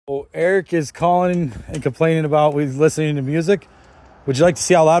Oh, Eric is calling and complaining about we listening to music. Would you like to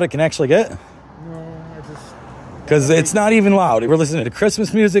see how loud it can actually get? No, I just... Because it's not even loud. We're listening to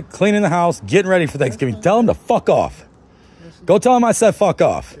Christmas music, cleaning the house, getting ready for Thanksgiving. Tell him to fuck off. Go tell him I said fuck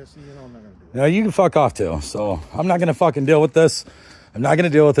off. No, you can fuck off too. So I'm not going to fucking deal with this. I'm not going to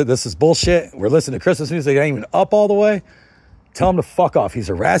deal with it. This is bullshit. We're listening to Christmas music. It ain't even up all the way. Tell him to fuck off. He's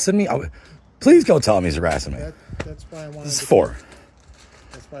harassing me. Please go tell him he's harassing me. That's why I wanted this is for.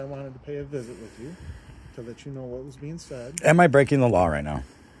 That's why I wanted to pay a visit with you, to let you know what was being said. Am I breaking the law right now?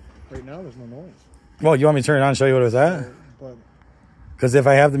 Right now, there's no noise. Well, you want me to turn it on and show you what it was at? Because if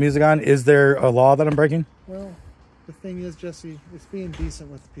I have the music on, is there a law that I'm breaking? Well, the thing is, Jesse, it's being decent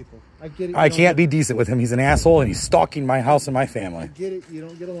with the people. I get it. I can't be decent with him. He's an asshole, and he's stalking my house and my family. I get it. You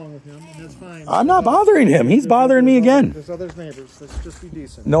don't get along with him, and that's fine. I'm not bothering him. He's bothering me again. There's other neighbors. Let's just be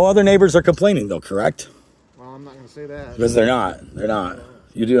decent. No other neighbors are complaining, though, correct? Well, I'm not going to say that. Because they're not. They're not.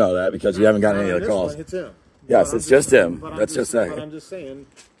 You do know that because you haven't gotten any of the calls. It's him. Yes, it's just him. That's just that. But I'm just saying,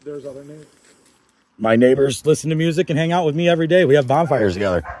 there's other neighbors. My neighbors listen to music and hang out with me every day. We have bonfires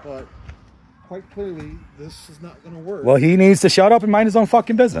together. But quite clearly, this is not going to work. Well, he needs to shut up and mind his own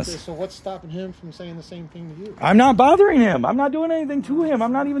fucking business. Okay, so what's stopping him from saying the same thing to you? I'm not bothering him. I'm not doing anything to him.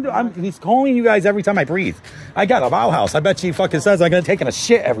 I'm not even doing... He's calling you guys every time I breathe. I got a outhouse. I bet you he fucking says I'm going to take a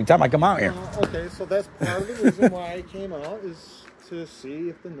shit every time I come out here. Okay, so that's part of the reason why I came out is to see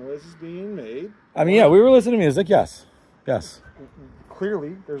if the noise is being made. I mean, yeah, we were listening to music. Yes. Yes.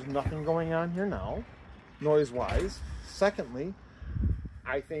 Clearly, there's nothing going on here now, noise-wise. Secondly,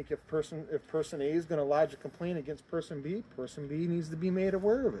 I think if person A is going to lodge a complaint against person B needs to be made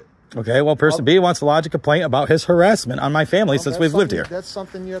aware of it. Okay, well, person B wants to lodge a complaint about his harassment on my family since we've lived here. That's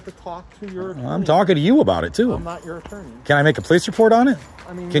something you have to talk to your attorney. I'm talking to you about it, too. I'm not your attorney. Can I make a police report on it?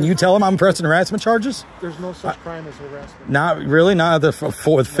 I mean, can you tell him I'm pressing harassment charges? There's no such crime as harassment. Not really? Not the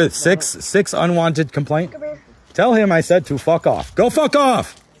fourth, fifth, six unwanted complaint? Tell him I said to fuck off. Go fuck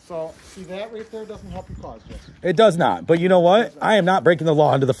off! So, see, that right there doesn't help your cause, Jesse. It does not. But you know what? I am not breaking the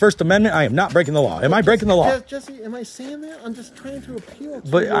law. Under the First Amendment, I am not breaking the law. Am I breaking the law? Jesse, am I saying that? I'm just trying to appeal to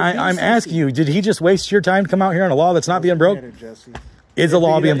But I'm asking you, did he just waste your time to come out here on a law that's not being broke? Is the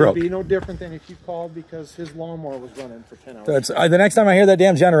law being broke? It'd be no different than if you called because his lawnmower was running for 10 hours. That's, the next time I hear that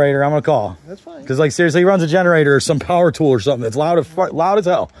damn generator, I'm going to call. That's fine. Because, like, seriously, he runs a generator or some power tool or something that's loud as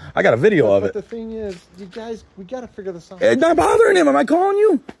hell. I got a video of it. But the thing is, you guys, we got to figure this out. It's not bothering him. Am I calling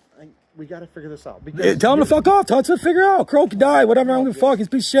you? We got to figure this out. Tell him to fuck off. Tell him to figure out. Crow can die. Whatever. I don't give a fuck. He's a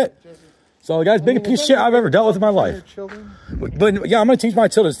piece of shit. So the guy's biggest piece of shit I've ever dealt with in my life. But yeah, I'm going to teach my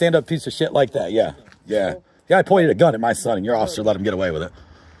children to stand up piece of shit like that. Yeah. Yeah. Yeah, I pointed a gun at my son and your officer let him get away with it.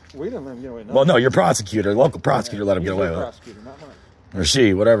 We didn't let him get away with it. Well, no, your prosecutor, local prosecutor let him get away with it. Or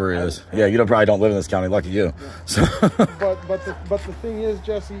she, whatever it is. Yeah, you probably don't live in this county. Lucky you. Yeah. So. but the thing is,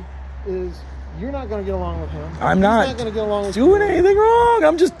 Jesse, is you're not going to get along with him. I'm not going to get along with doing anything wrong.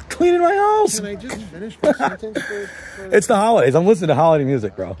 I'm just cleaning my house. Can I just finish my sentence? It's the holidays. I'm listening to holiday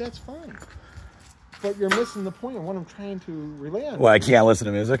music, bro. That's fine. But you're missing the point of what I'm trying to relay on. Well, I can't listen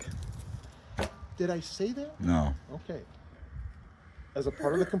to music. Did I say that? No. Okay. As a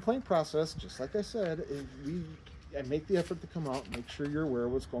part of the complaint process, just like I said, I make the effort to come out and make sure you're aware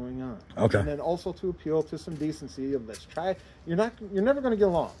of what's going on. Okay. And then also to appeal to some decency of let's try. You're never going to get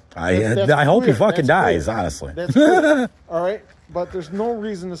along. I hope he fucking dies, honestly. That's clear. All right. But there's no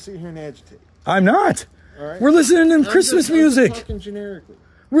reason to sit here and agitate. I'm not. All right. We're listening to Christmas music. I'm talking generically.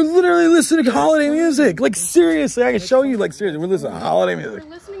 We're literally listening to holiday music. Like, seriously, I can show you, like, seriously, we're listening to holiday music. We're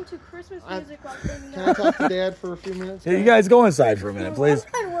listening to Christmas music while cleaning Can I talk to Dad for a few minutes? Hey, you guys go inside for a minute, please.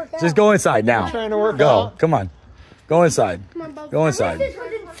 Just go inside now. I'm trying to work Go. out. Come on. Go inside. Come on, Bubba. Go inside.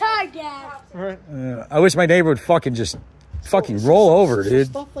 Inside, Dad. All right. I wish my neighbor would fucking just roll over, dude.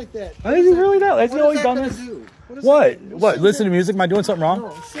 Stuff like that. Is he really that? Has he always done this? What? What? Listen to music? Am I doing something wrong?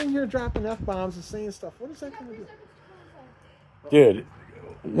 No, sitting here dropping F-bombs and saying stuff. What is that going to do? Dude,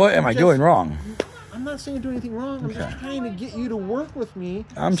 what am I doing wrong? I'm not saying do anything wrong. I'm just trying to get you to work with me.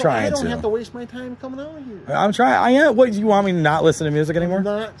 I'm trying to. I don't have to waste my time coming out here. I'm trying. I am. What, you want me to not listen to music anymore? I'm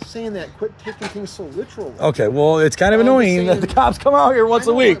not saying that. Quit taking things so literally. Okay, well, it's kind of annoying that the cops come out here once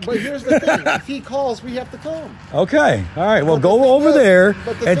a week. But here's the thing. If he calls, we have to come. Okay. All right. Well, go over there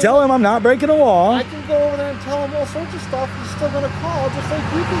and tell him I'm not breaking the law. I can go over there and tell him all sorts of stuff. He's still going to call just like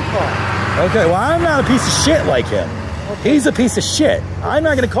you can call. Okay. Well, I'm not a piece of shit like him. Okay. He's a piece of shit. I'm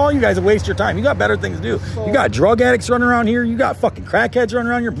not going to call you guys and waste your time. You got better things to do. So, you got drug addicts running around here. You got fucking crackheads running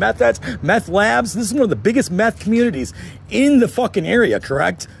around here. Meth heads, meth labs. This is one of the biggest meth communities in the fucking area,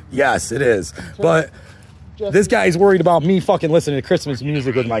 correct? Yes, it is. But This guy's worried about me fucking listening to Christmas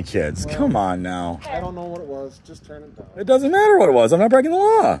music with my kids. Well, come on now. I don't know what it was. Just turn it down. It doesn't matter what it was. I'm not breaking the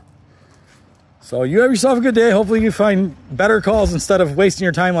law. So you have yourself a good day. Hopefully you find better calls instead of wasting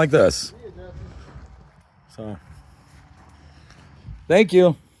your time like this. So, thank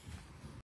you.